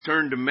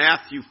Turn to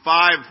Matthew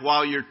 5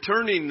 while you're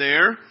turning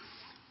there.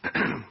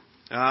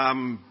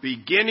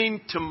 Beginning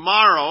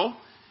tomorrow,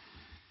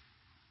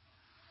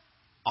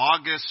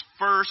 August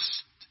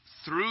 1st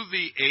through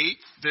the 8th,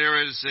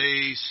 there is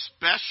a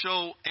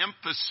special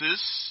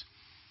emphasis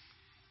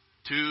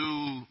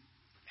to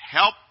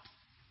help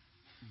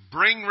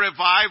bring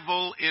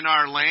revival in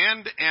our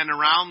land and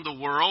around the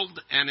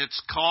world, and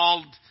it's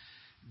called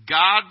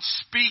God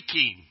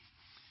Speaking.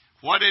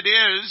 What it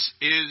is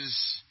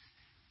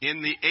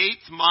in the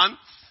 8th month,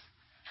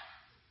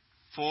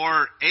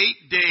 for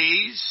 8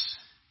 days,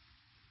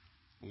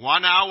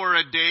 1 hour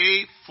a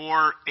day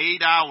for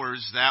 8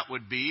 hours, that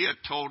would be a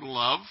total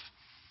of,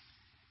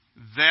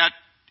 that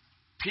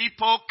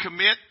people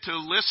commit to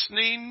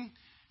listening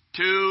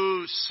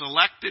to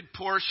selected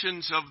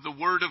portions of the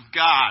Word of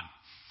God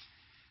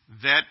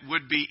that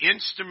would be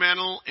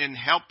instrumental in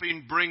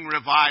helping bring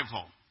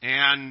revival.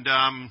 And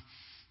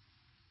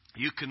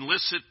you can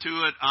listen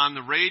to it on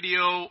the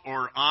radio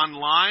or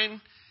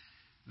online.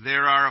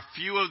 There are a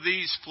few of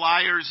these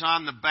flyers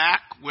on the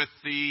back with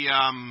the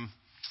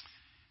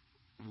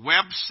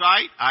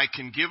website. I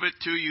can give it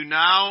to you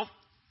now.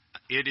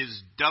 It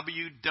is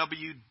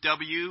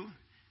www.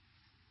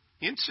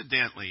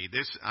 Incidentally,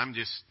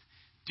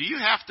 do you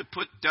have to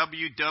put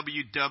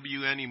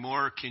www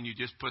anymore, or can you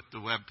just put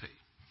the web page?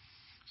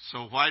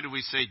 So why do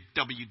we say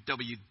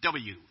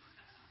www?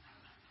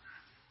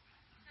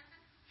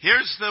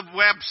 Here's the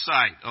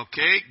website,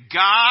 okay?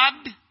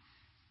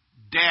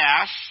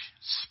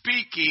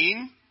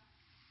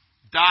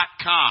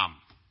 God-speaking.com,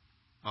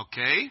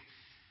 okay?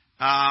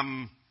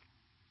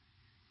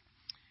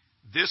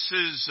 This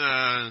is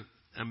a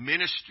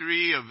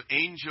ministry of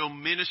Angel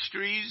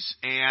Ministries,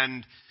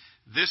 and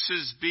this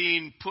is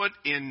being put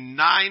in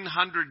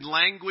 900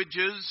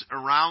 languages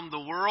around the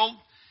world,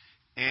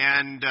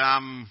 and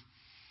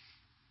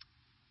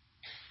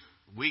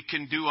we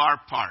can do our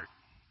part.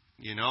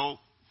 You know,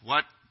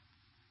 what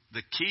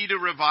the key to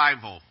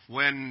revival,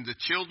 when the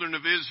children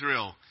of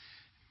Israel,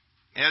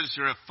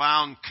 Ezra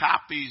found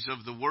copies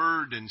of the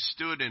Word and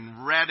stood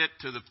and read it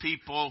to the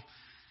people,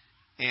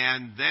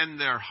 and then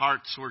their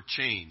hearts were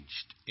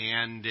changed.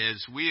 And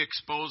as we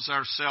expose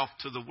ourselves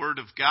to the Word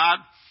of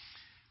God,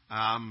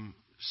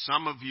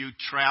 some of you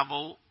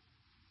travel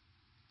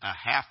a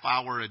half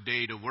hour a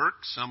day to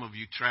work. Some of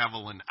you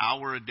travel an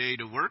hour a day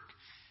to work.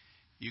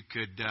 You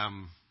could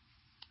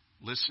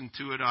listen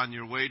to it on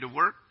your way to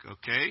work,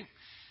 okay?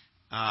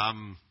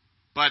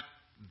 But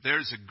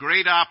there's a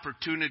great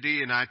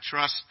opportunity, and I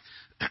trust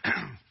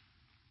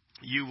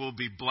you will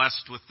be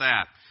blessed with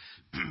that.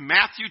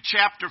 Matthew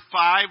chapter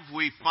 5,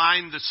 we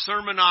find the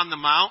Sermon on the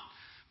Mount.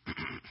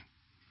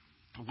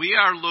 We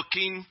are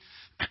looking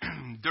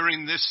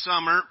during this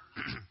summer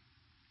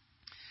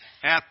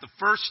at the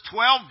first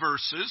 12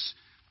 verses,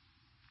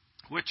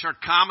 which are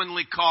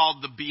commonly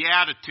called the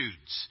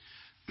Beatitudes.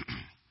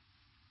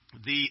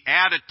 The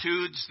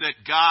attitudes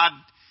that God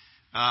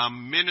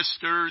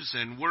ministers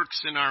and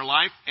works in our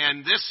life.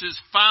 And this is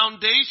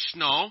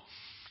foundational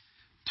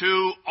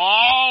to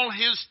all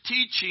His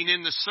teaching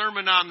in the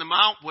Sermon on the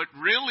Mount, what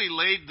really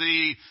laid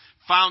the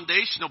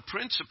foundational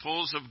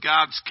principles of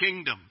God's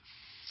kingdom.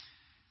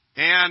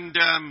 And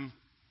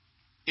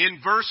in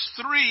verse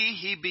 3,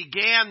 He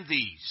began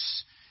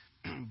these.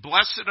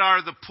 Blessed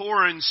are the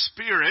poor in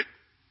spirit,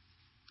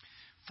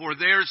 for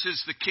theirs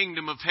is the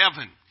kingdom of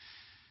heaven.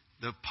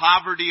 The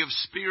poverty of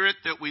spirit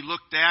that we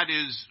looked at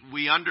is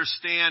we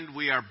understand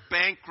we are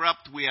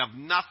bankrupt, we have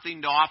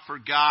nothing to offer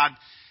God,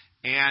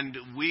 and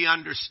we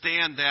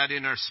understand that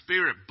in our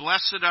spirit.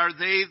 Blessed are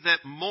they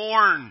that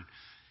mourn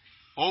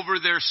over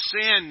their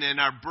sin and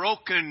are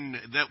broken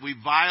that we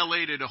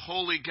violated a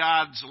holy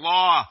God's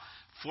law,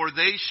 for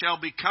they shall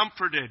be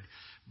comforted.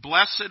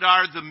 Blessed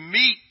are the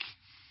meek.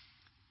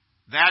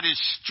 That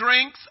is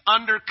strength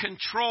under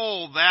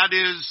control. That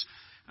is,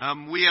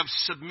 we have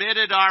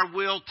submitted our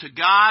will to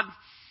God,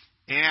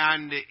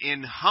 and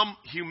in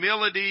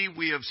humility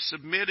we have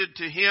submitted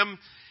to Him.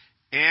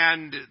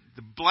 And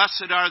the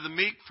blessed are the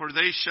meek, for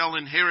they shall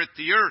inherit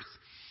the earth.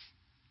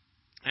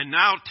 And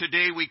now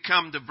today we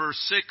come to verse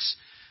 6.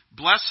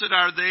 Blessed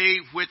are they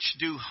which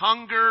do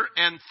hunger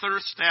and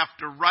thirst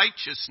after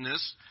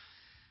righteousness,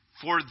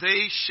 for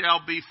they shall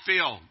be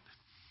filled.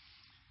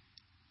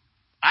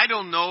 I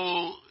don't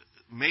know,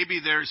 maybe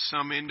there's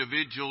some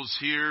individuals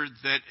here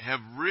that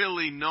have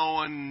really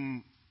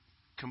known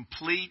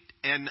complete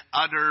and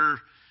utter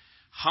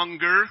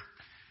hunger.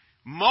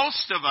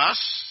 Most of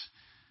us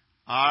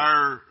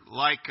are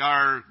like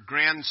our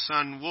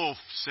grandson Wolf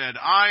said,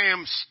 I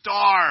am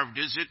starved.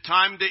 Is it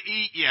time to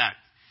eat yet?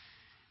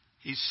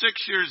 He's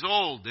 6 years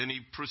old, and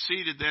he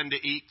proceeded then to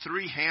eat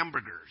 3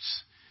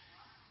 hamburgers.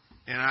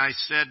 And I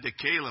said to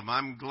Caleb,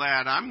 I'm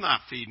glad I'm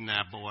not feeding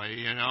that boy,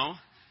 you know.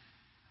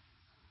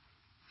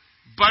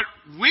 But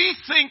we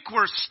think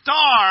we're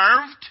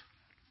starved.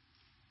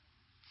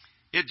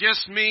 It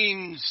just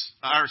means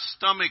our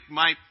stomach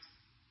might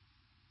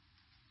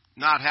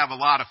not have a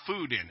lot of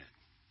food in it.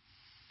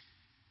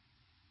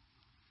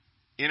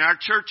 In our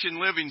church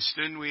in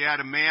Livingston, we had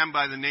a man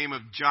by the name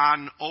of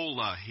John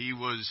Ola. He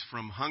was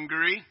from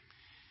Hungary.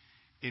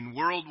 In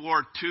World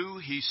War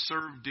II, he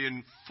served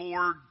in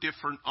 4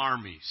 different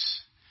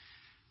armies.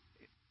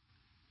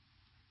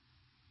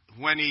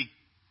 When he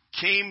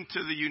came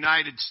to the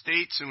United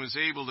States and was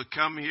able to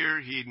come here,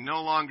 he had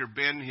no longer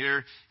been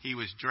here. He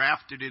was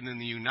drafted in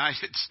the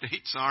United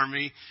States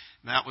Army.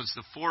 That was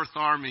the 4th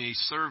army he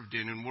served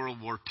in World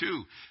War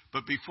II.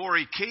 But before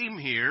he came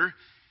here,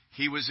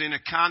 he was in a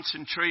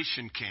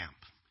concentration camp.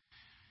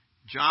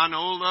 John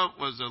Ola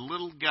was a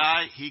little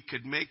guy. He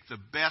could make the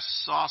best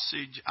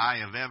sausage I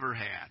have ever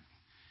had.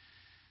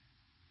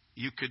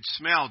 You could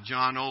smell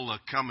John Ola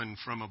coming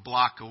from a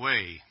block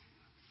away.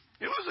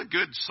 It was a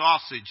good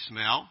sausage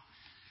smell.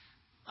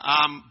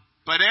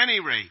 But at any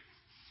rate,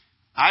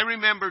 I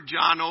remember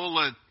John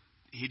Ola,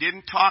 he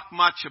didn't talk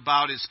much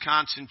about his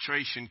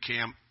concentration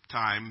camp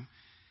time,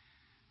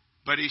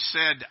 but he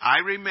said, I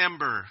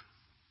remember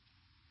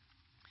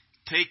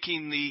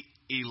taking the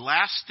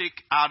elastic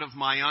out of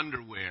my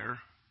underwear,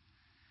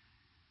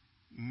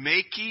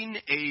 making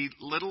a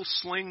little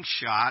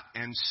slingshot,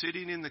 and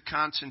sitting in the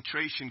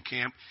concentration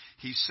camp.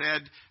 He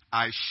said,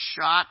 I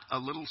shot a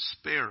little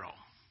sparrow.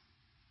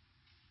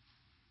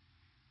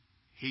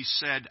 He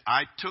said,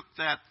 I took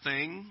that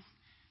thing,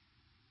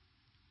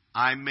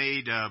 I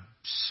made a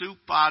soup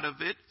out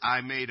of it,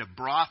 I made a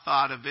broth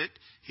out of it.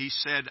 He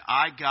said,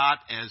 I got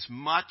as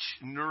much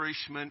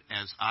nourishment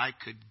as I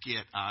could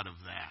get out of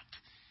that.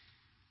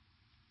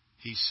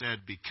 He said,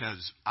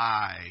 because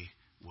I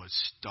was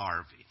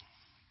starving.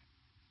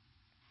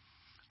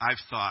 I've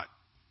thought,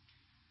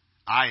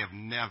 I have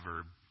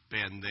never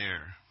been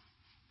there.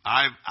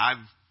 I've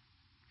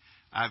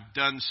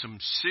done some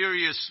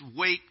serious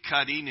weight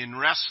cutting in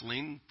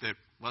wrestling that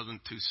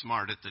wasn't too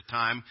smart at the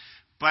time,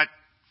 but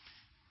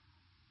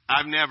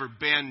I've never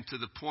been to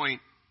the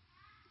point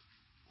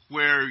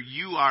where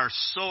you are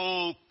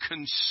so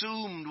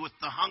consumed with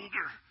the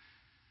hunger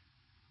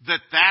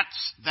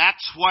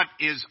that's what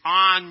is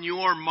on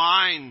your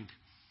mind.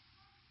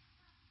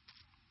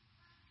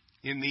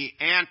 In the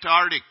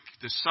Antarctic,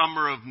 the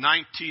summer of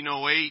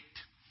 1908,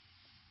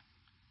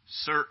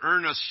 Sir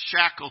Ernest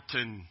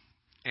Shackleton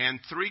and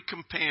 3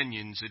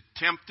 companions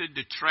attempted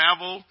to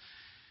travel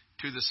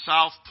to the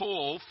South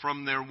Pole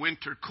from their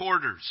winter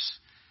quarters.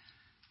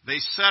 They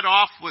set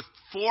off with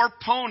 4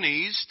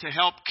 ponies to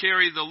help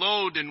carry the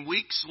load, and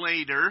weeks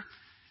later,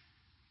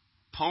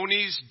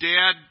 ponies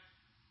dead,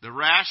 the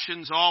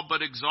rations all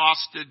but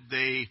exhausted,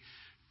 they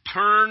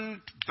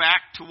turned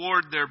back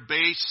toward their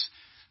base.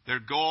 Their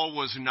goal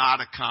was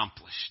not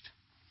accomplished.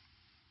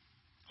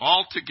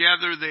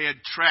 Altogether, they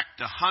had trekked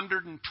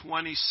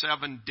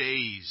 127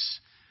 days.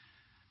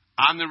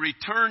 On the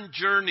return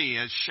journey,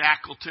 as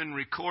Shackleton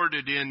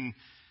recorded in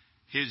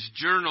his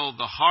journal,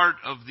 The Heart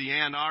of the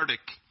Antarctic,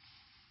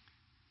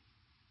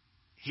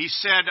 he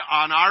said,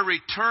 on our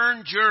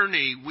return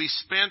journey, we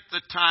spent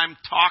the time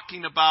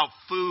talking about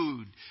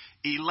food,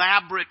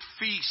 elaborate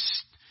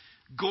feast,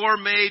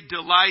 gourmet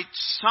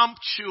delights,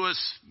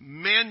 sumptuous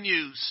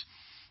menus.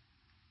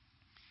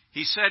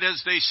 He said,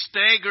 as they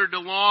staggered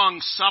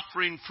along,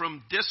 suffering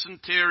from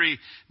dysentery,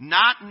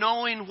 not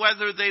knowing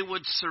whether they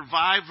would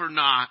survive or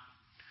not,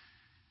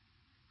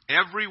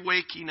 every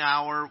waking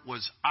hour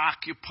was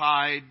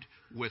occupied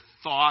with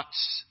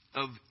thoughts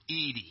of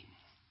eating.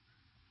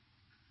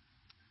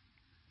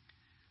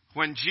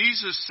 When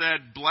Jesus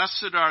said,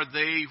 blessed are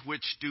they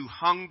which do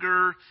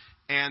hunger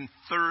and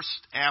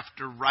thirst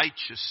after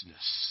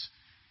righteousness,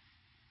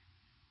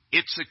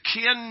 it's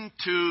akin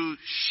to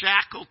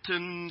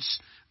Shackleton's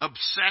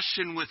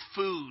obsession with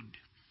food,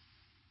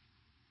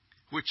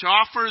 which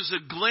offers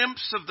a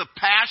glimpse of the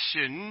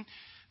passion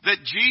that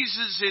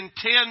Jesus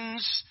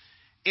intends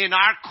in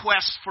our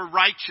quest for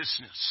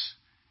righteousness.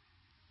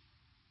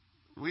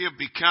 We have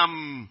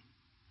become,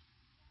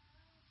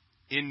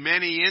 in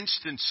many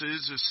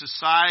instances, a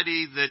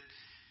society that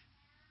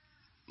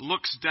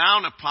looks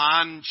down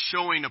upon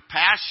showing a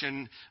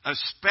passion,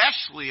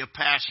 especially a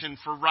passion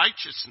for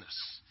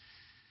righteousness.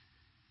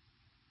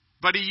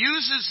 But he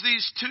uses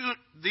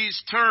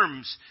these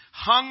terms,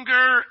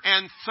 hunger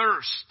and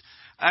thirst,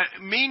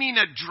 meaning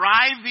a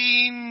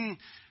driving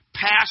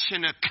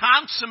passion, a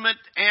consummate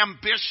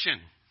ambition.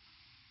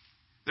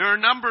 There are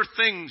a number of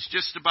things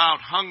just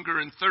about hunger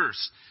and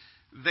thirst.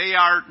 They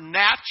are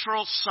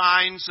natural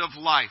signs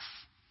of life.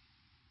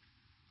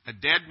 A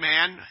dead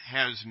man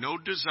has no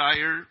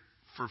desire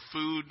for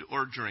food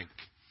or drink.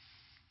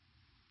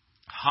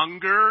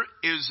 Hunger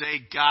is a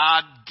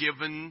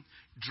God-given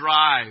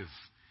drive.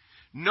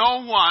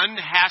 No one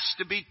has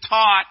to be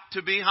taught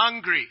to be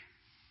hungry.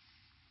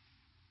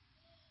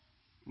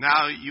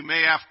 Now, you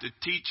may have to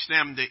teach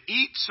them to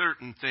eat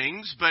certain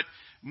things, but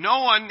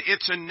no one,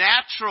 it's a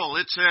natural,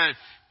 it's a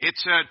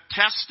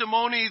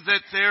testimony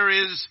that there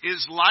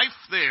is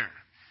life there.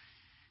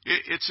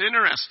 It's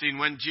interesting,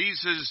 when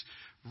Jesus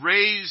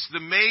raised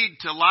the maid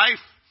to life,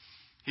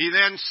 he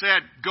then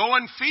said, go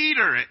and feed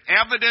her.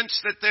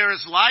 Evidence that there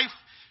is life,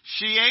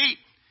 she ate.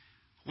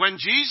 When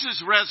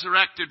Jesus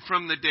resurrected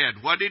from the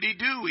dead, what did he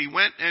do? He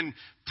went and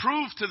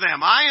prove to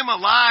them, I am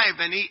alive,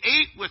 and he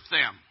ate with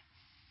them.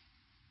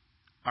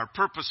 Our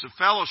purpose of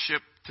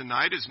fellowship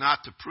tonight is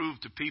not to prove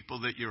to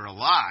people that you're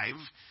alive,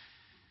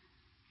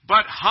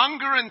 but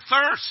hunger and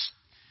thirst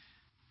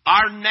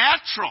are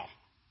natural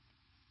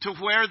to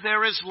where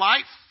there is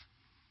life.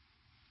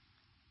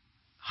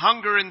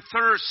 Hunger and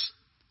thirst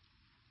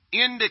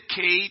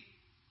indicate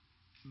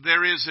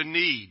there is a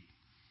need.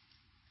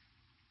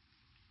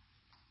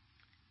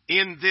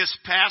 In this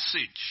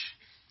passage,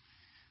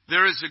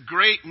 there is a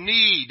great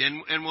need,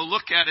 and we'll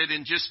look at it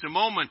in just a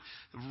moment.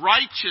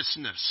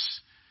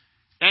 Righteousness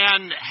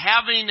and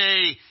having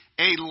a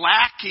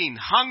lacking.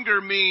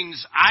 Hunger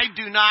means I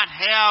do not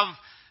have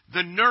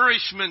the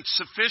nourishment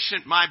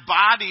sufficient. My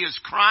body is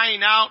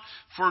crying out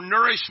for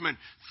nourishment.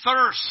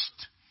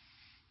 Thirst.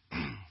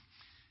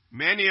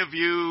 Many of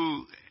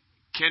you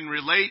can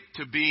relate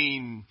to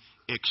being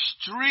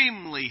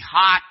extremely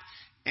hot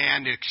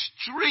and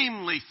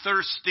extremely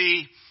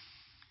thirsty.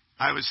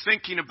 I was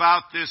thinking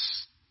about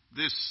this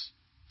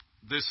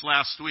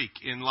last week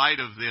in light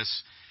of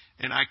this,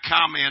 and I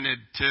commented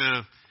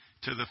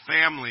to the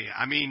family.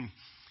 I mean,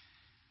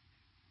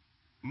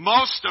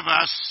 most of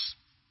us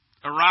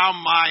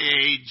around my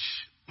age,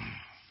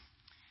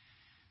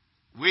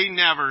 we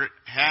never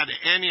had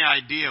any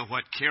idea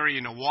what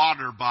carrying a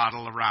water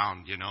bottle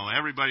around,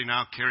 everybody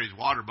now carries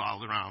water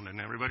bottles around and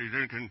everybody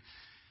drinking.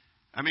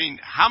 I mean,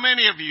 how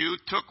many of you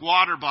took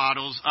water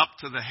bottles up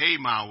to the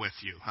haymow with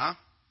you, huh?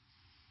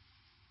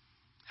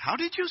 How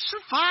did you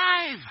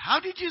survive? How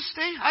did you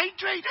stay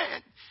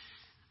hydrated?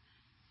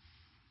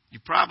 You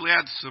probably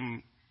had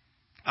some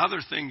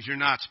other things you're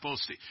not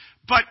supposed to.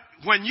 But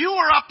when you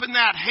were up in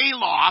that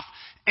hayloft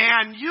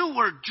and you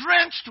were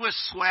drenched with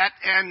sweat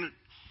and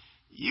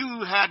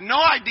you had no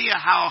idea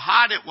how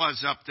hot it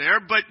was up there,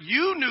 but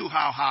you knew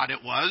how hot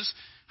it was.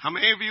 How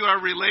many of you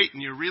are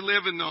relating? You're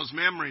reliving those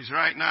memories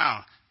right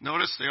now.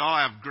 Notice they all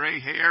have gray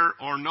hair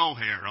or no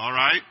hair, all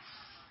right?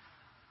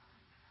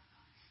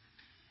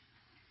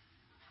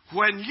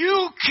 When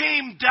you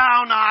came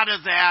down out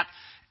of that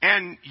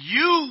and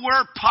you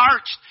were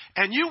parched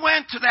and you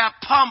went to that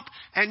pump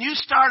and you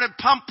started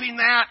pumping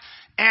that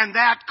and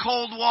that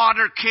cold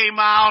water came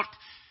out,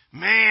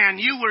 man,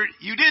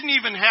 you didn't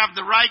even have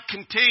the right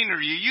container.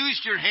 You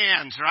used your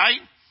hands, right?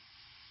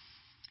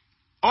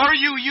 Or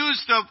you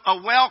used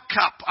a well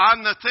cup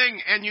on the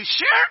thing and you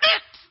shared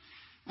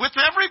it with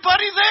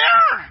everybody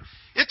there.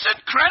 It's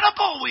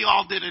incredible we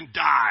all didn't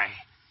die.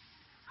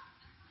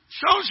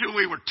 Shows you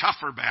we were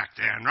tougher back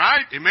then,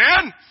 right?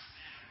 Amen?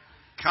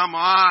 Come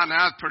on,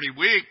 that's pretty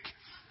weak.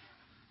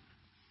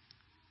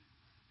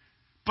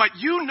 But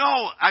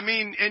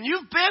and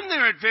you've been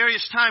there at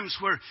various times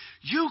where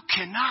you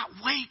cannot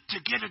wait to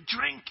get a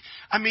drink.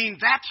 I mean,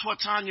 that's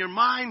what's on your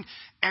mind.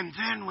 And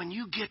then when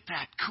you get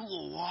that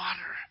cool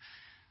water,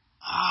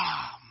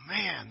 oh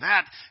man,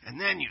 and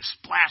then you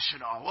splash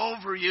it all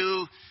over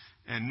you,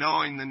 and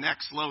knowing the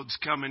next load's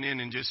coming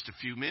in just a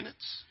few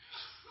minutes.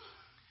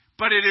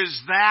 But it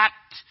is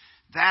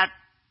that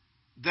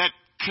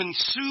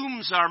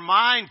consumes our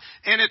mind,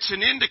 and it's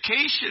an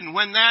indication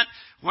when that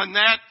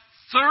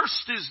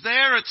thirst is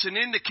there. It's an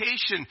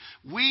indication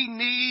we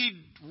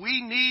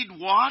need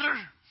water.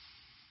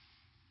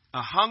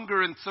 A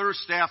hunger and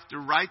thirst after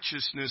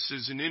righteousness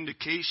is an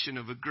indication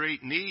of a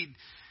great need.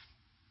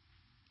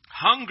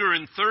 Hunger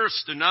and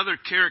thirst, another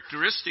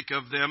characteristic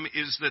of them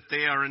is that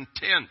they are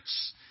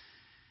intense.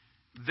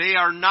 They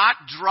are not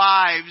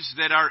drives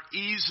that are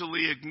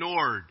easily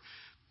ignored.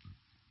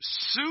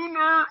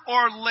 Sooner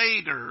or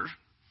later,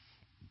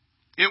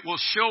 it will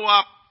show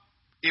up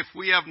if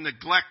we have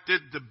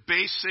neglected the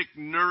basic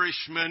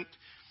nourishment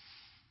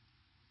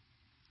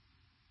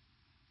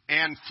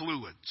and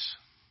fluids.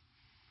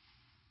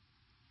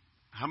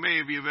 How many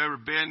of you have ever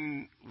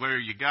been where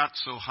you got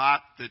so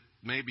hot that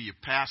maybe you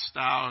passed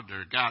out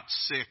or got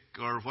sick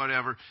or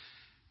whatever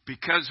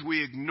because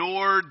we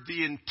ignored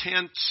the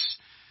intense,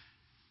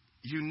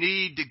 you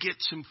need to get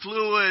some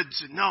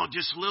fluids. No,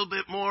 just a little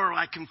bit more.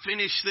 I can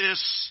finish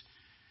this.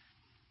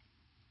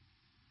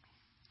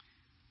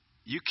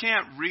 You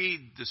can't read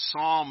the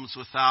Psalms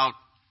without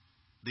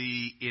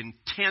the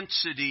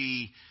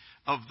intensity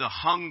of the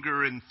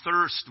hunger and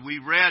thirst. We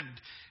read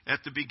at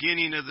the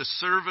beginning of the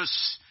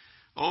service,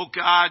 "O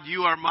God,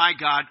 you are my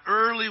God.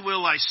 Early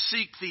will I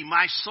seek thee.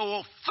 My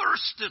soul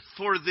thirsteth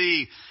for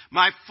thee.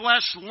 My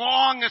flesh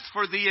longeth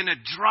for thee in a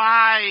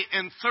dry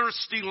and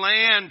thirsty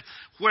land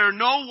where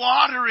no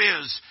water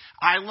is.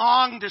 I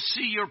long to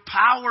see your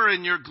power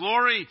and your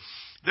glory."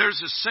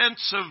 There's a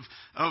sense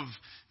of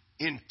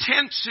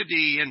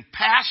intensity and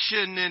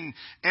passion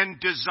and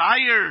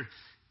desire.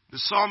 The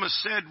psalmist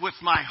said, "With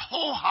my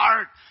whole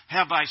heart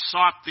have I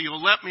sought thee. O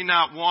let me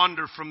not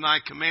wander from thy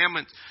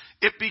commandments."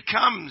 It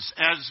becomes,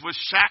 as with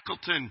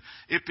Shackleton,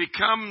 it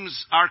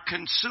becomes our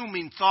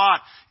consuming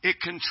thought.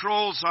 It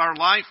controls our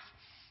life.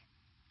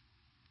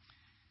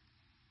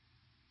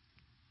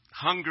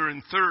 Hunger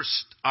and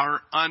thirst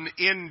are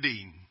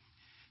unending.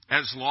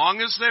 As long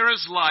as there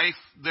is life,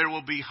 there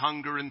will be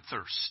hunger and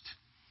thirst.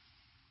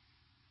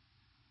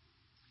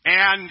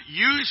 And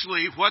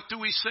usually, what do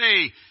we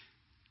say?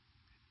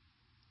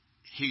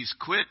 He's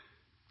quit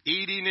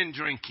eating and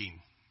drinking.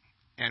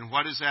 And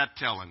what is that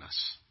telling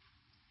us?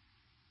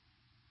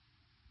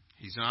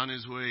 He's on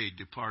his way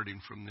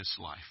departing from this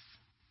life.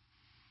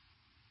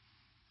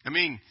 I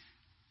mean,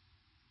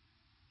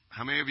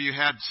 how many of you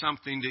had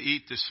something to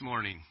eat this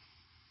morning?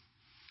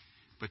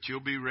 But you'll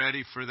be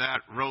ready for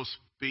that roast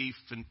beef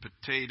and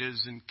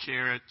potatoes and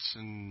carrots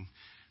and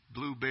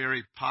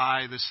blueberry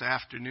pie this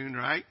afternoon,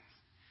 right?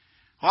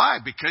 Why?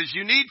 Because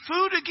you need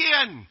food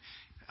again.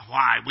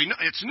 Why? We know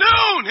it's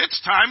noon.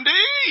 It's time to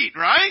eat,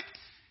 right?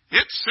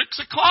 It's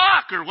 6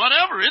 o'clock or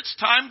whatever. It's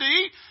time to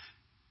eat.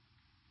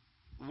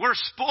 We're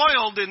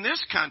spoiled in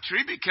this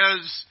country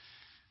because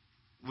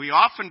we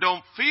often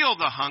don't feel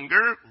the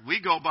hunger.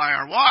 We go by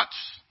our watch.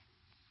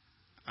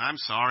 I'm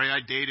sorry, I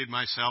dated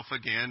myself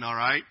again, all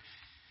right?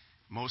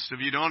 Most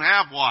of you don't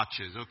have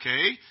watches,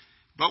 okay?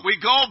 But we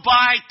go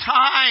by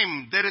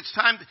time, that it's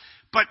time.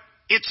 But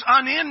it's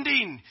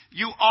unending.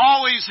 You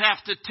always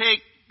have to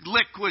take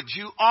liquids.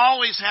 You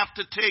always have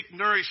to take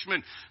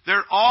nourishment.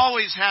 There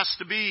always has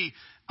to be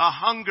a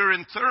hunger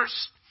and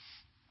thirst.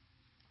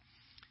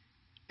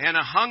 And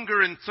a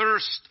hunger and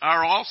thirst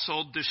are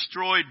also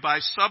destroyed by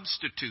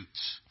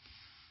substitutes.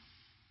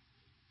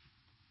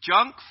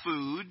 Junk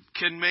food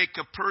can make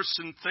a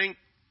person think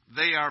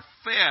they are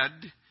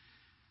fed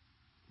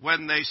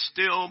when they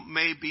still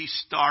may be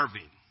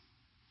starving.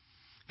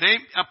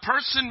 A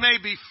person may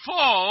be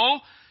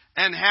full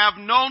and have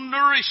no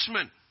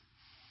nourishment.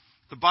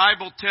 The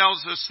Bible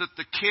tells us that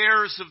the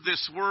cares of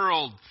this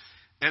world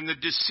and the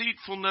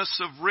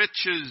deceitfulness of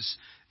riches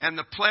and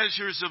the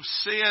pleasures of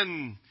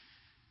sin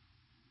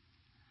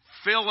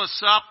fill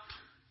us up,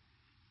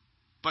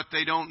 but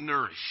they don't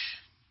nourish.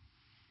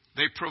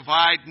 They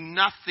provide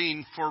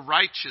nothing for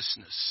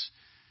righteousness.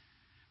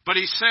 But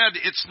he said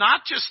it's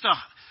not just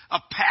a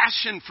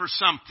passion for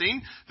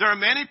something. There are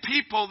many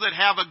people that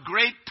have a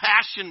great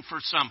passion for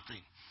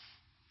something.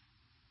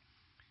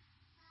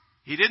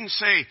 He didn't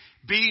say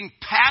being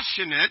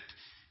passionate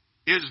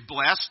is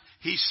blessed.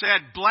 He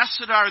said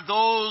blessed are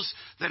those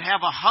that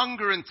have a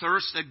hunger and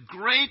thirst, a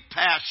great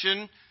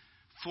passion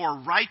for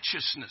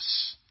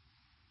righteousness.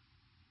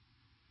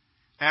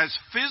 As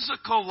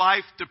physical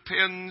life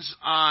depends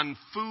on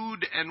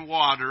food and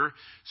water,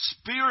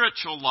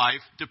 spiritual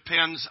life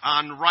depends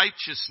on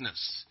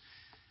righteousness.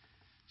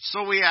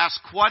 So we ask,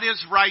 what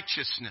is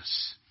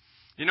righteousness?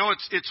 You know,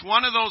 it's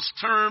one of those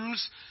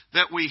terms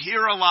that we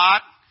hear a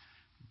lot,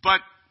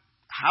 but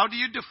how do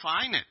you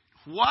define it?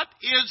 What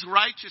is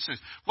righteousness?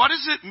 What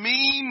does it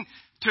mean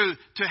to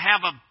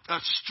have a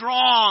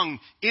strong,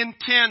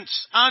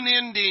 intense,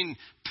 unending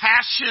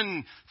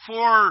passion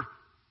for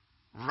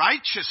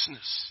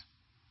righteousness?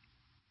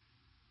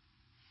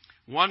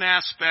 One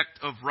aspect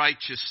of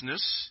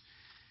righteousness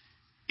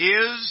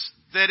is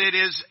that it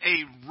is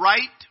a right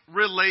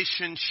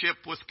relationship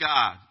with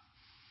God.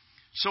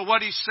 So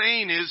what he's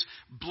saying is,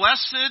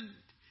 blessed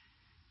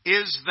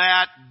is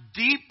that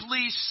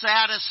deeply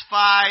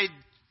satisfied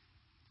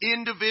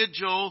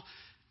individual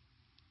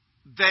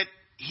that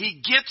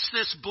he gets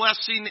this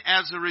blessing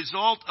as a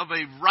result of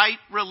a right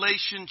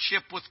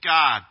relationship with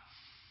God.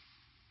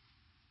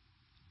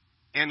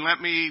 And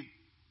let me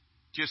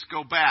just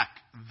go back.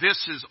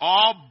 This is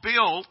all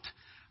built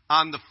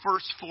on the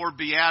first 4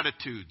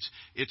 Beatitudes.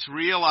 It's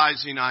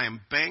realizing I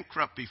am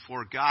bankrupt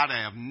before God.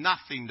 I have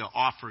nothing to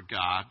offer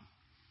God.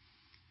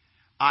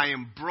 I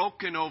am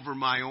broken over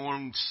my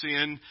own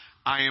sin.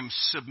 I am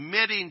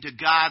submitting to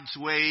God's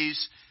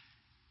ways,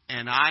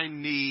 and I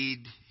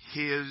need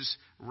His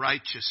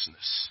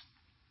righteousness.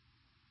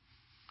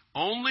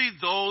 Only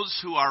those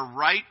who are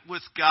right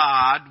with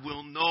God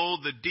will know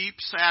the deep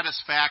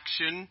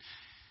satisfaction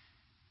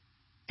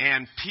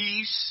and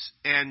peace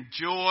and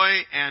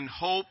joy and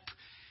hope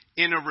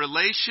in a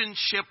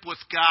relationship with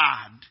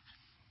God.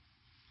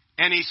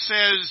 And he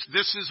says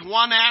this is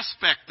one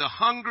aspect. The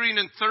hungering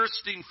and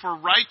thirsting for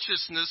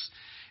righteousness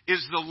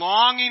is the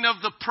longing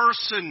of the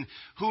person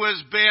who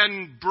has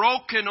been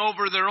broken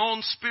over their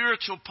own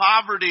spiritual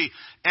poverty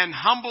and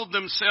humbled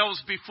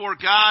themselves before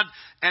God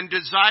and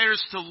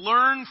desires to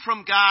learn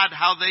from God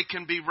how they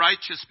can be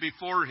righteous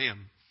before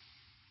Him.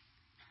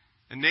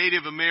 A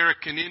Native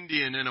American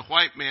Indian and a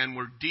white man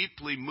were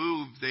deeply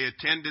moved. They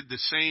attended the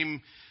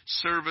same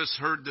service,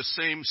 heard the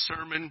same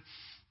sermon.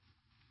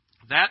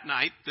 That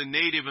night, the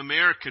Native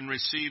American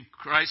received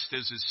Christ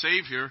as his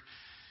Savior,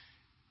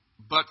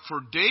 but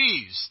for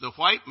days, the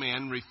white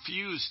man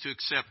refused to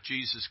accept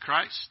Jesus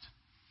Christ.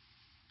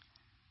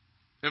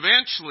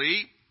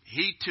 Eventually,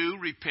 he too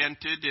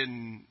repented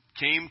and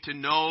came to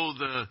know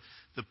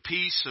the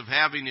peace of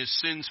having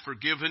his sins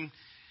forgiven.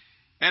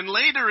 And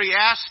later he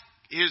asked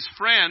his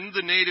friend,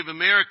 the Native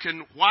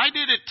American, why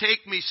did it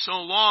take me so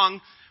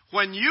long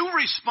when you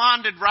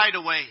responded right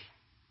away?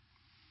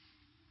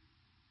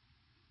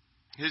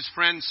 His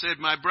friend said,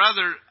 my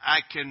brother, I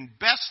can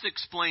best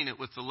explain it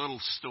with a little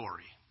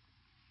story.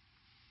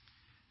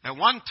 At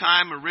one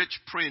time, a rich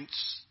prince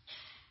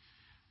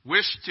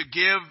wished to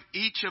give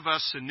each of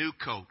us a new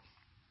coat.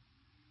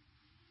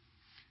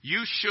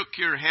 You shook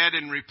your head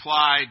and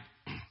replied,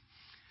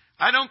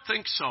 I don't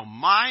think so.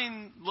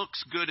 Mine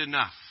looks good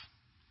enough.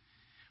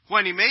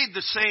 When he made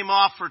the same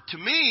offer to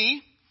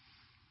me,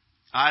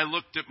 I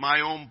looked at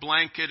my own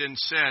blanket and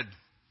said,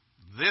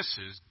 this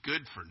is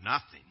good for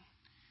nothing.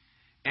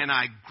 And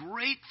I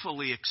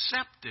gratefully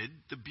accepted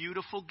the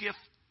beautiful gift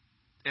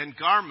and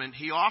garment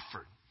he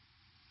offered.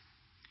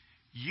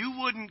 You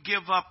wouldn't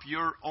give up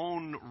your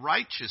own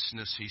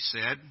righteousness, he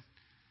said,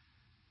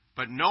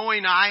 but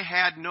knowing I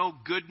had no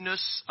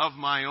goodness of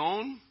my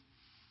own,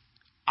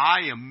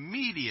 I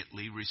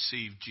immediately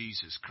received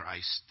Jesus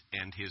Christ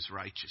and his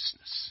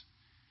righteousness.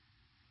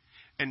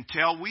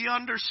 Until we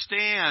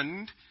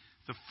understand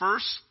the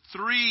first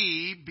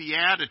three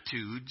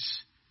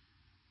Beatitudes,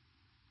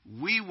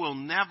 we will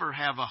never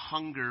have a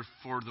hunger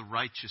for the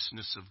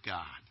righteousness of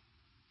God.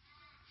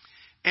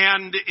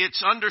 And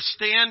it's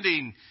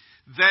understanding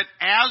that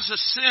as a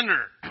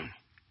sinner,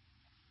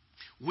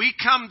 we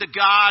come to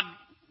God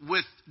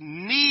with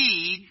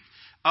need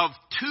of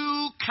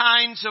two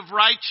kinds of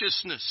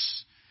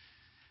righteousness.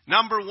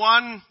 Number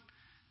one,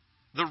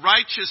 the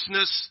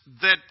righteousness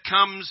that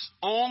comes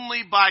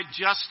only by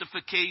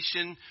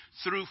justification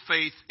through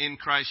faith in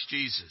Christ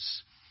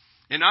Jesus.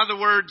 In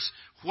other words,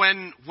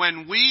 when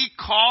we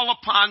call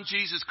upon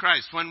Jesus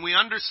Christ, when we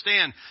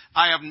understand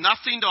I have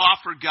nothing to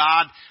offer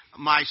God,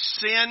 my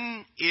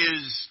sin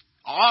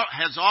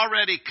has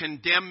already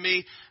condemned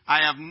me.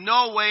 I have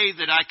no way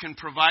that I can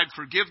provide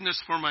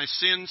forgiveness for my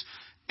sins.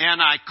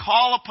 And I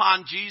call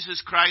upon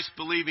Jesus Christ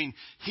believing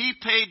he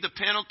paid the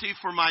penalty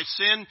for my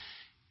sin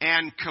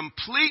and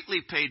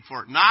completely paid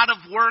for it. Not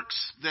of works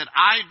that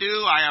I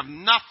do. I have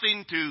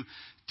nothing to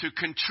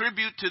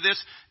contribute to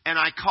this. And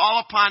I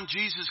call upon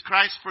Jesus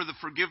Christ for the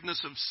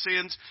forgiveness of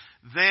sins.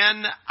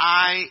 Then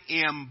I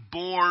am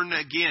born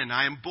again.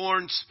 I am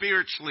born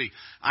spiritually.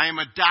 I am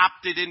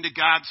adopted into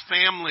God's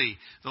family.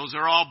 Those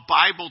are all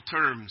Bible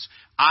terms.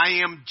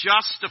 I am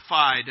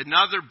justified,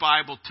 another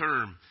Bible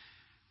term.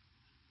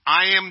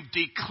 I am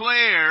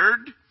declared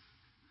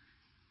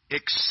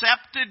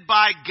accepted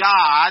by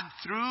God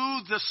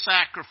through the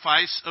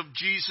sacrifice of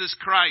Jesus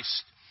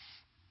Christ.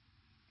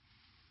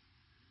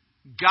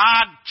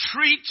 God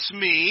treats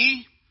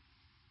me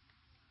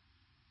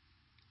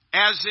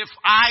as if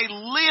I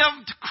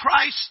lived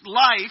Christ's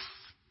life,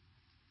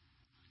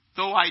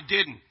 though I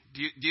didn't.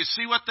 Do you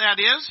see what that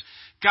is?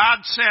 God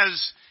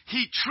says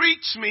he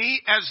treats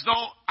me as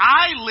though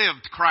I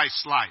lived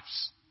Christ's life.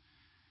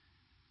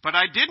 But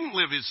I didn't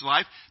live his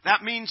life.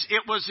 That means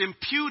it was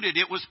imputed.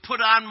 It was put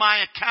on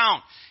my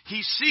account.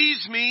 He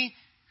sees me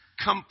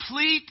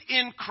complete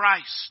in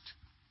Christ.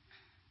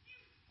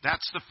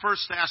 That's the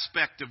first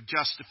aspect of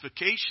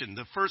justification,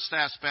 the first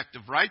aspect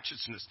of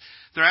righteousness.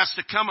 There has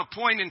to come a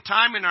point in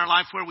time in our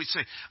life where we say,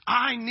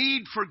 I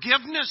need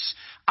forgiveness.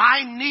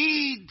 I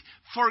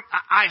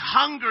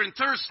hunger and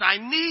thirst. I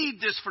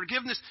need this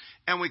forgiveness.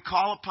 And we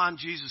call upon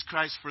Jesus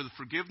Christ for the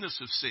forgiveness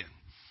of sin.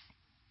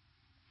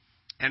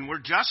 And we're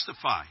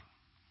justified.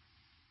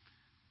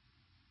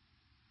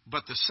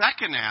 But the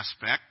second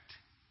aspect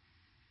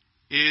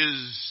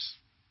is,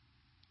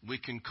 we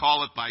can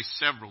call it by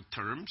several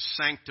terms,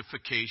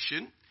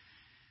 sanctification.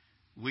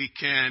 We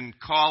can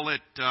call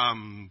it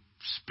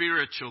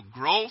spiritual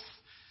growth.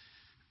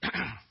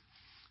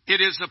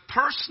 It is a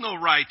personal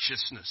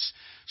righteousness.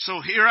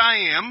 So here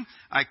I am.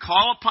 I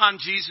call upon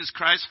Jesus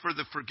Christ for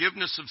the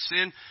forgiveness of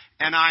sin,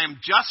 and I am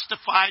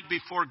justified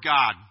before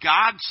God.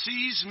 God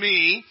sees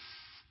me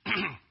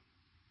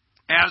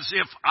as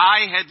if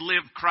I had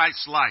lived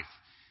Christ's life.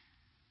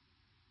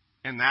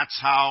 And that's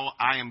how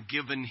I am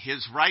given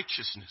his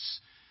righteousness.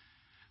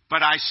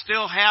 But I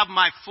still have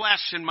my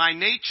flesh and my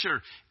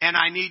nature, and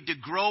I need to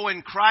grow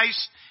in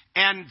Christ.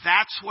 And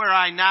that's where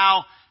I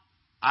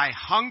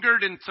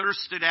hungered and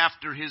thirsted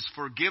after his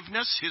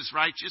forgiveness, his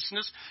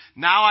righteousness.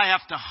 Now I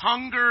have to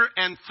hunger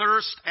and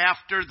thirst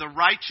after the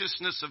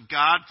righteousness of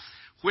God,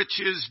 which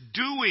is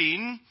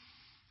doing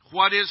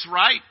what is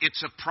right.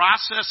 It's a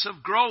process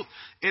of growth.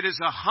 It is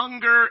a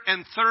hunger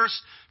and thirst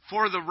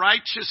for the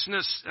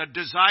righteousness, a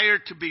desire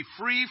to be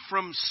free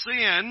from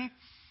sin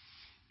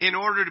in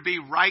order to be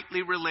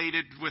rightly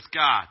related with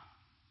God.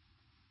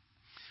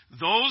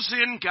 Those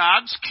in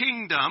God's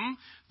kingdom,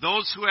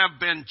 those who have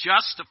been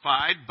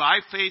justified by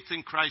faith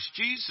in Christ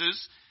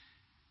Jesus,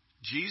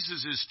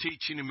 Jesus is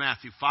teaching in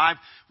Matthew 5,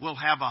 will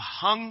have a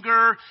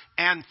hunger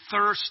and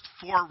thirst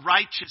for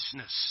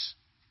righteousness.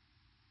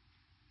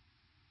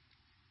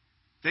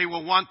 They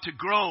will want to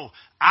grow.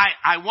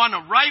 I want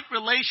a right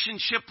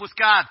relationship with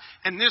God,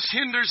 and this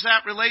hinders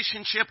that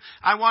relationship.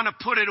 I want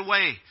to put it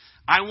away.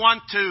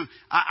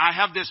 I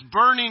have this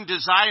burning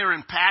desire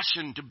and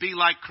passion to be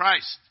like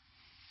Christ.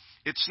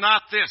 It's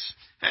not this,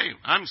 hey,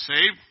 I'm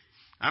saved.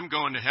 I'm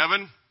going to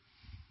heaven.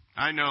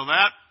 I know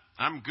that.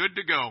 I'm good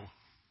to go.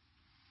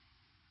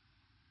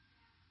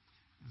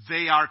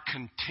 They are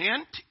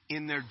content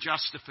in their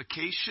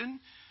justification,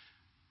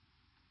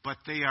 but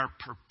they are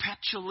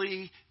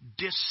perpetually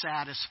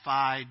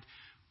dissatisfied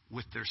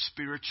with their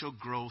spiritual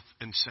growth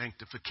and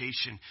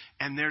sanctification.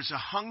 And there's a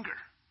hunger.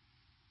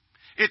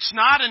 It's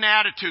not an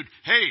attitude,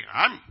 hey,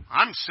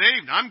 I'm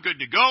saved, I'm good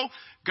to go.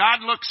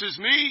 God looks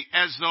at me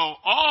as though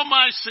all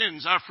my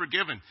sins are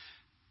forgiven.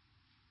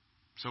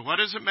 So what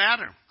does it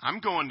matter? I'm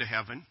going to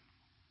heaven.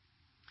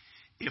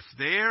 If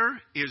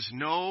there is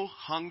no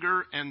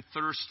hunger and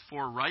thirst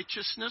for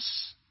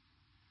righteousness,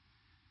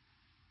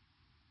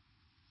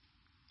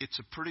 it's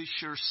a pretty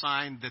sure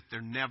sign that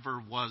there never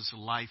was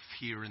life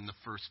here in the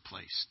first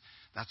place.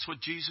 That's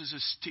what Jesus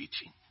is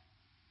teaching.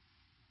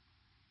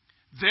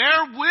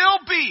 There will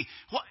be.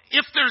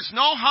 If there's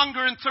no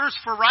hunger and thirst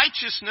for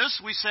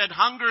righteousness, we said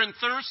hunger and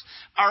thirst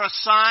are a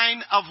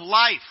sign of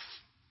life.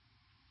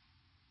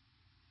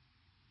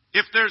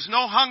 If there's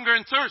no hunger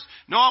and thirst,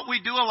 know what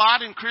we do a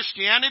lot in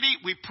Christianity?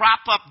 We prop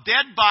up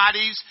dead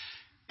bodies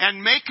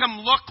and make them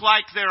look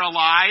like they're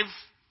alive.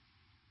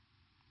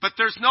 But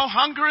there's no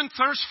hunger and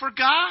thirst for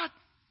God.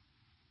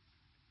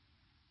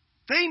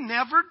 They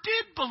never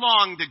did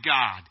belong to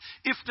God.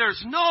 If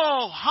there's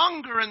no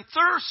hunger and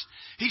thirst,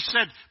 he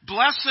said,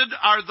 blessed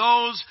are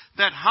those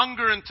that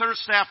hunger and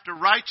thirst after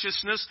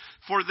righteousness,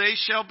 for they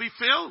shall be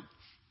filled.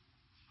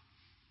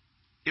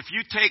 If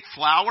you take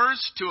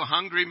flowers to a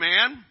hungry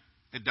man,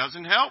 it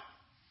doesn't help.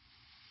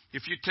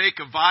 If you take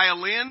a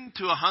violin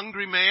to a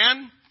hungry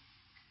man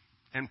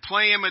and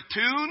play him a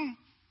tune,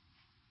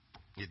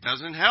 it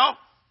doesn't help.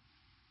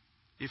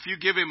 If you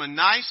give him a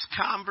nice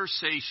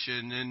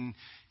conversation and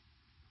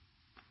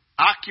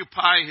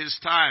occupy his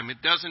time,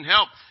 it doesn't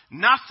help.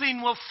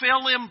 Nothing will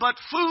fill him but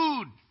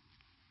food.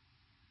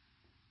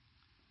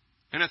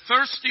 And a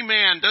thirsty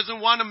man doesn't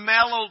want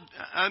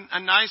a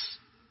nice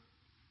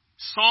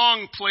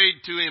song played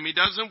to him. He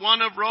doesn't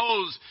want a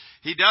rose.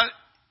 He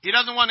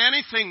doesn't want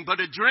anything but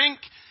a drink.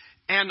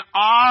 And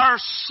our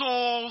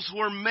souls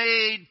were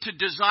made to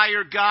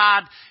desire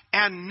God,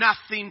 and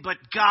nothing but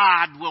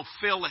God will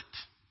fill it.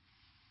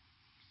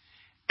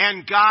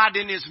 And God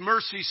in His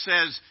mercy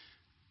says,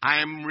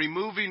 I am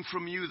removing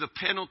from you the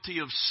penalty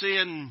of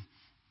sin.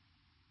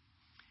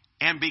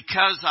 And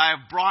because I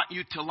have brought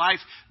you to life,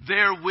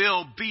 there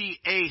will be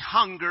a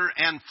hunger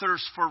and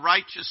thirst for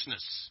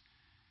righteousness.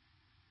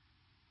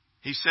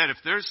 He said, if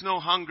there's no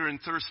hunger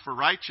and thirst for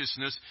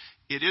righteousness,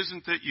 it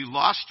isn't that you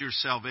lost your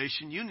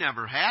salvation, you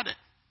never had it.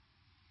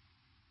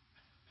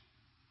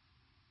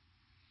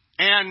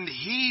 And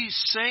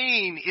He's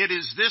saying it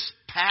is this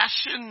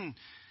passion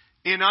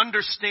in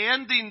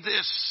understanding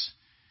this.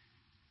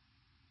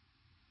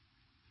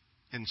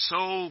 And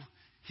so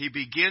He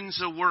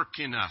begins a work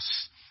in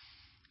us.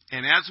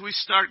 And as we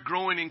start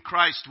growing in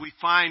Christ, we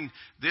find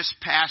this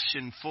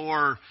passion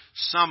for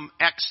some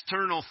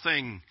external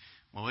thing.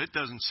 Well, it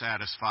doesn't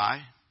satisfy.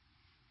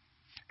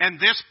 And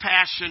this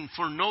passion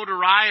for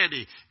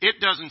notoriety, it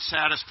doesn't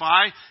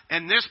satisfy.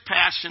 And this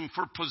passion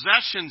for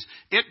possessions,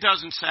 it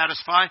doesn't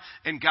satisfy.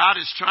 And God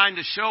is trying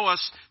to show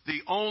us the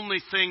only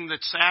thing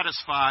that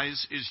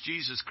satisfies is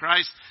Jesus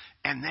Christ.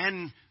 And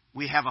then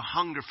we have a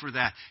hunger for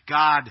that.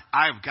 God,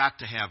 I've got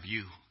to have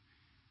you.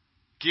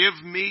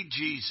 Give me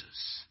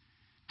Jesus.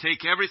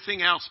 Take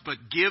everything else, but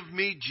give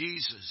me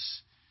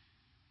Jesus.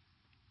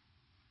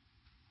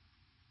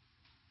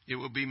 It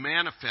will be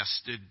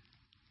manifested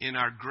in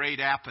our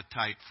great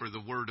appetite for the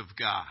Word of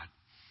God.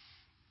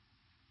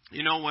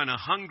 You know, when a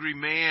hungry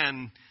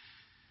man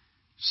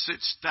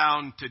sits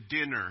down to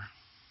dinner,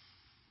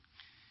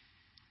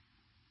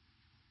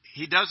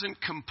 he doesn't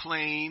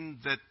complain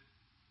that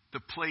the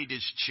plate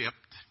is chipped.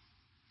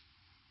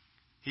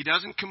 He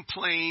doesn't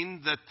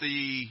complain that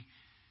the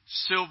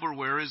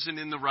silverware isn't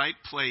in the right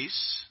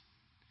place.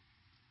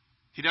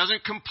 He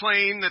doesn't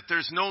complain that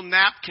there's no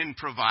napkin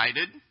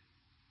provided.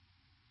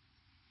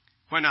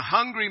 When a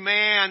hungry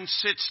man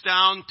sits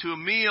down to a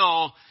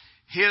meal,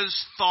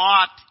 his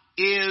thought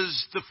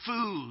is the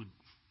food.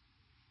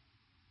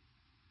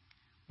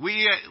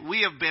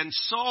 We have been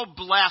so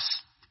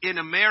blessed in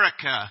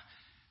America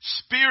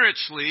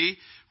spiritually.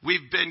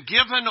 We've been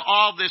given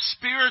all this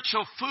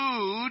spiritual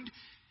food,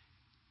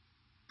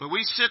 but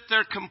we sit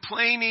there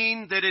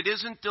complaining that it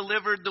isn't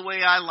delivered the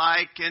way I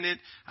like, and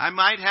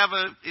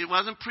it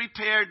wasn't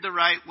prepared the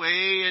right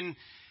way,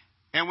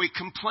 and we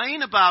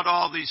complain about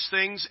all these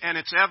things, and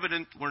it's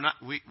evident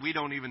we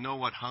don't even know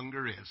what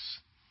hunger is.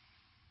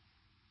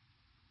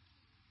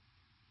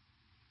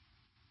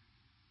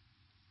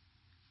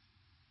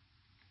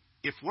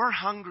 If we're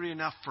hungry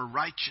enough for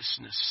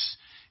righteousness,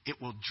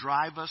 it will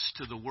drive us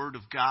to the Word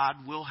of God.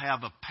 We'll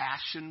have a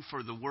passion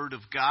for the Word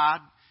of God.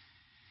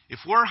 If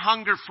we're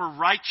hungry for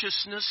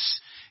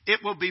righteousness,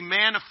 it will be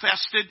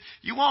manifested.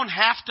 You won't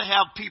have to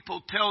have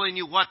people telling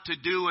you what to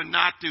do and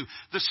not do.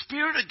 The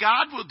Spirit of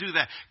God will do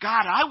that.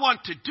 God, I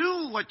want to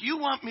do what you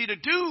want me to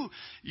do.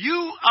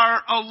 You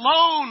are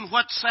alone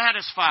what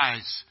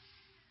satisfies.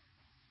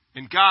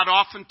 And God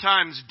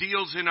oftentimes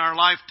deals in our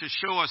life to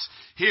show us,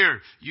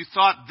 here, you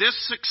thought this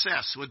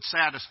success would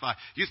satisfy.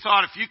 You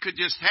thought if you could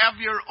just have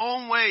your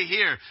own way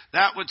here,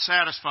 that would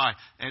satisfy.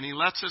 And He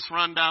lets us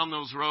run down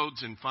those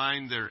roads and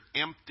find they're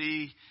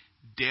empty,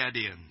 dead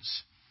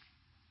ends.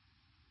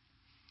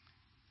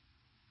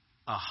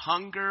 a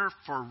hunger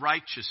for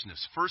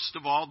righteousness. First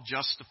of all,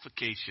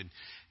 justification.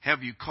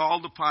 Have you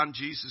called upon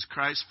Jesus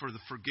Christ for the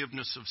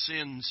forgiveness of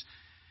sins?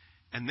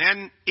 And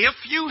then, if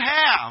you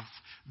have,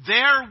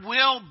 there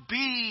will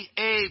be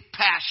a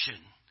passion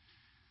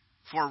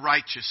for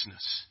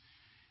righteousness.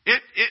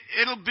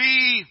 It'll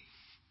be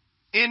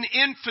in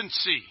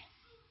infancy.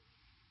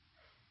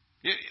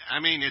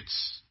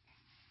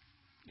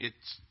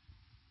 It's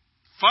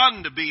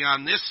fun to be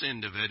on this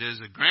end of it as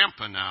a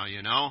grandpa now,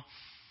 you know.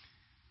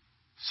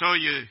 So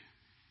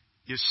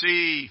you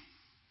see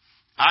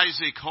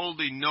Isaac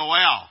holding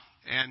Noelle,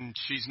 and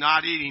she's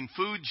not eating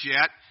food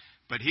yet,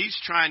 but he's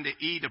trying to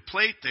eat a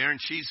plate there, and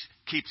she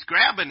keeps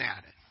grabbing at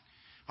it.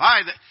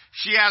 Why?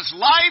 She has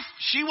life.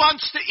 She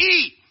wants to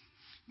eat.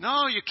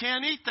 No, you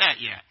can't eat that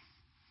yet.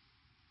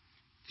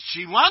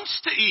 She wants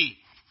to eat.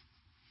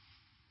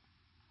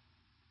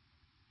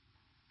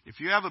 If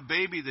you have a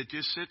baby that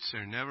just sits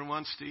there and never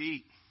wants to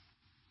eat,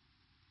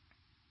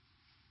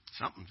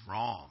 something's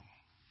wrong.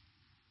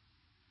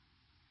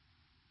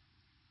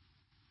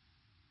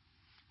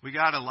 We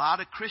got a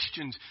lot of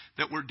Christians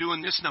that were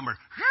doing this number.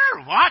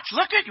 Watch,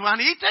 look it, you want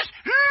to eat this?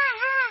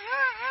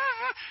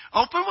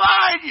 Open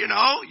wide, you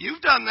know.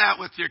 You've done that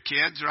with your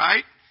kids,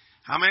 right?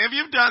 How many of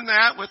you have done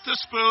that with the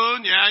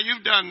spoon? Yeah,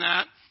 you've done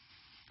that.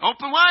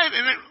 Open wide,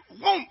 and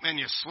it won't, and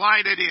you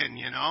slide it in,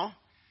 you know.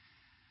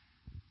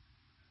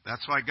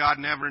 That's why God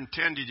never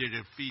intended you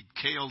to feed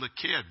kale to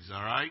kids,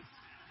 all right?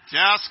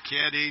 Just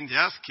kidding,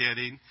 just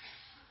kidding.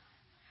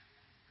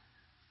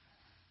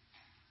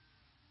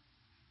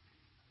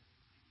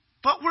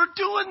 But we're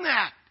doing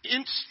that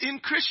in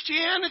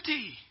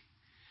Christianity.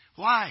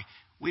 Why?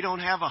 We don't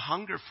have a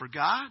hunger for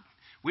God.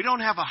 We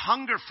don't have a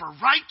hunger for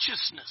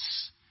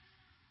righteousness.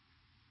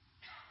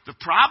 The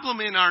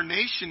problem in our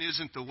nation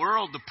isn't the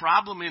world. The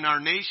problem in our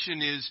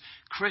nation is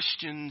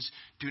Christians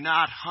do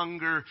not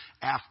hunger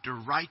after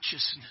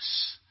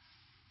righteousness.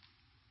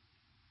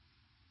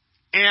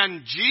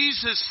 And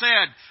Jesus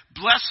said,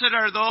 blessed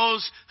are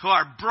those who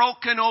are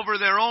broken over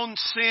their own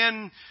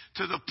sin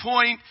to the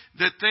point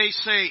that they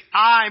say,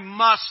 I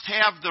must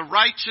have the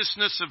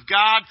righteousness of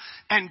God.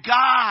 And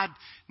God,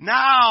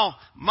 now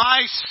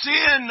my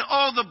sin,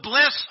 oh, the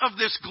bliss of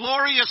this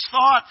glorious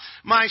thought,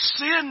 my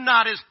sin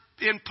not as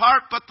in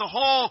part, but the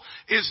whole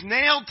is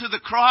nailed to the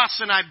cross,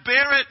 and I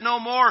bear it no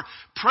more.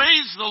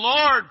 Praise the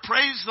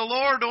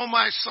Lord, O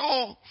my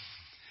soul.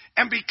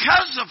 And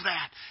because of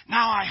that,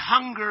 now I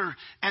hunger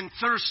and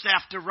thirst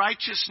after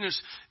righteousness.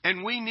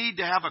 And we need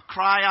to have a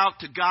cry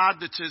out to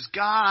God that says,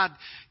 God,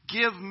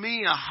 give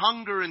me a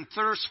hunger and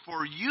thirst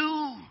for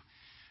you.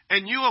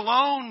 And you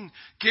alone.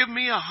 Give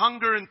me a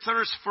hunger and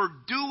thirst for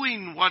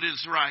doing what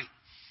is right.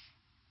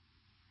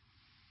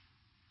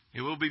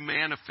 It will be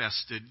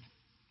manifested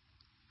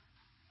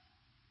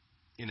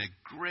in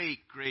a great,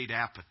 great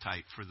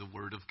appetite for the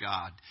Word of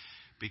God,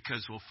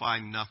 because we'll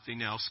find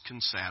nothing else can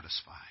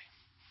satisfy.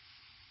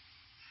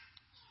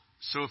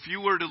 So if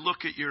you were to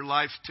look at your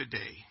life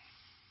today,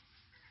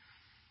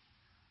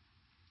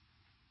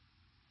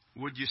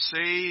 would you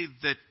say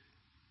that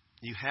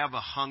you have a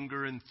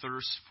hunger and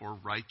thirst for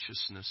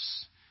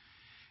righteousness?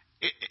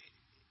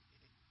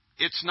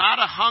 It's not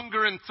a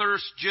hunger and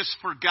thirst just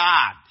for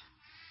God.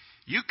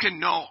 You can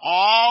know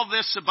all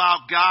this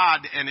about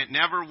God and it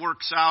never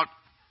works out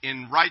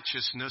in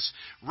righteousness.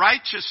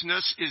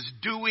 Righteousness is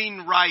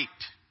doing right.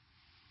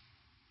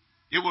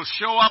 It will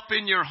show up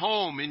in your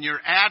home, in your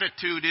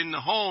attitude in the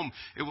home.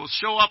 It will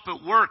show up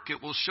at work.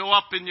 It will show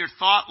up in your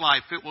thought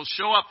life. It will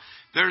show up.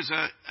 There's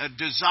a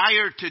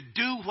desire to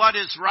do what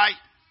is right.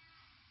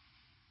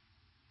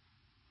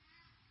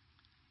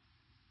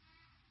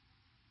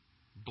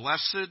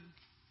 Blessed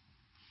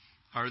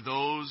are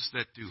those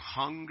that do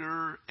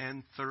hunger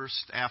and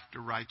thirst after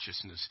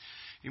righteousness.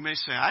 You may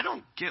say, I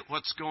don't get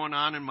what's going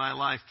on in my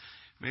life.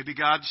 Maybe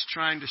God's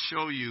trying to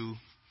show you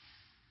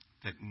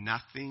that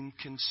nothing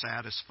can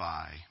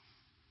satisfy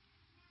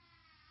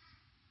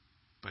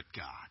but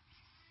God.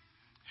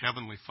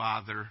 Heavenly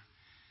Father,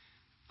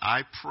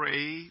 I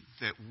pray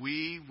that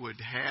we would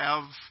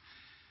have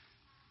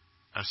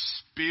a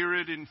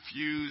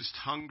Spirit-infused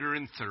hunger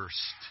and thirst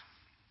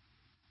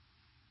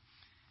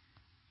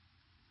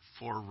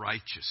for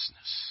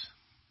righteousness.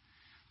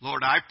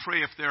 Lord, I pray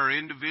if there are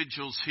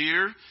individuals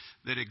here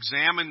that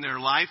examine their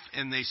life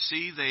and they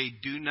see they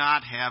do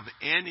not have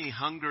any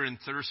hunger and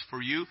thirst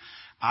for you,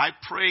 I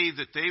pray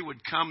that they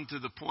would come to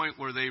the point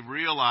where they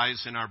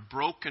realize and are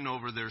broken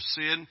over their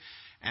sin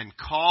and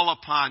call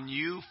upon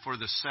you for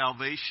the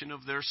salvation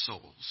of their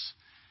souls.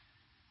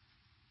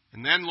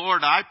 And then,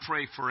 Lord, I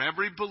pray for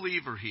every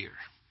believer here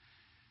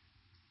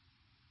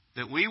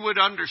that we would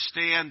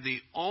understand the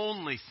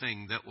only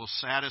thing that will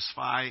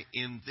satisfy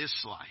in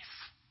this life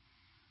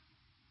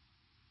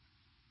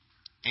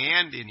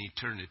and in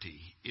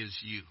eternity is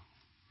you.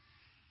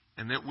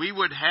 And that we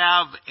would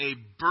have a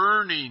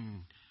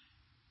burning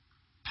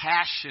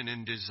passion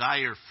and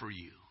desire for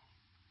you.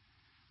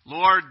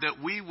 Lord,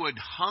 that we would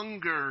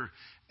hunger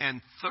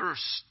and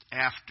thirst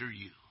after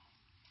you.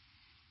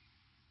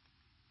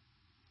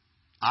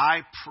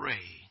 I pray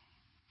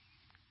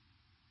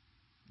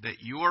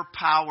that your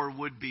power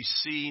would be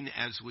seen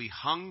as we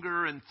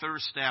hunger and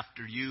thirst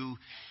after you,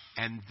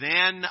 and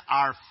then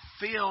are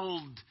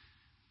filled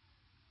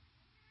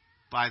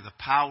by the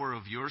power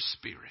of your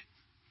Spirit.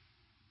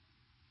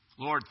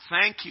 Lord,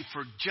 thank you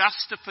for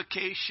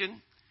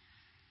justification,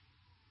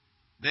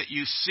 that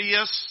you see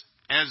us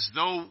as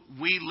though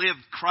we lived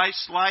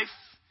Christ's life.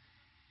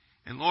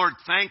 And Lord,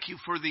 thank you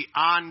for the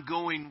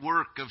ongoing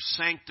work of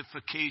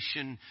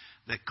sanctification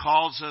that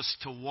calls us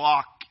to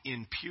walk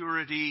in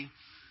purity,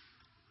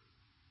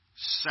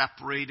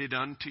 separated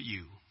unto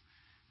you.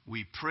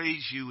 We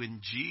praise you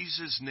in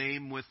Jesus'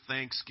 name with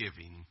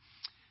thanksgiving.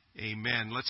 Amen. Let's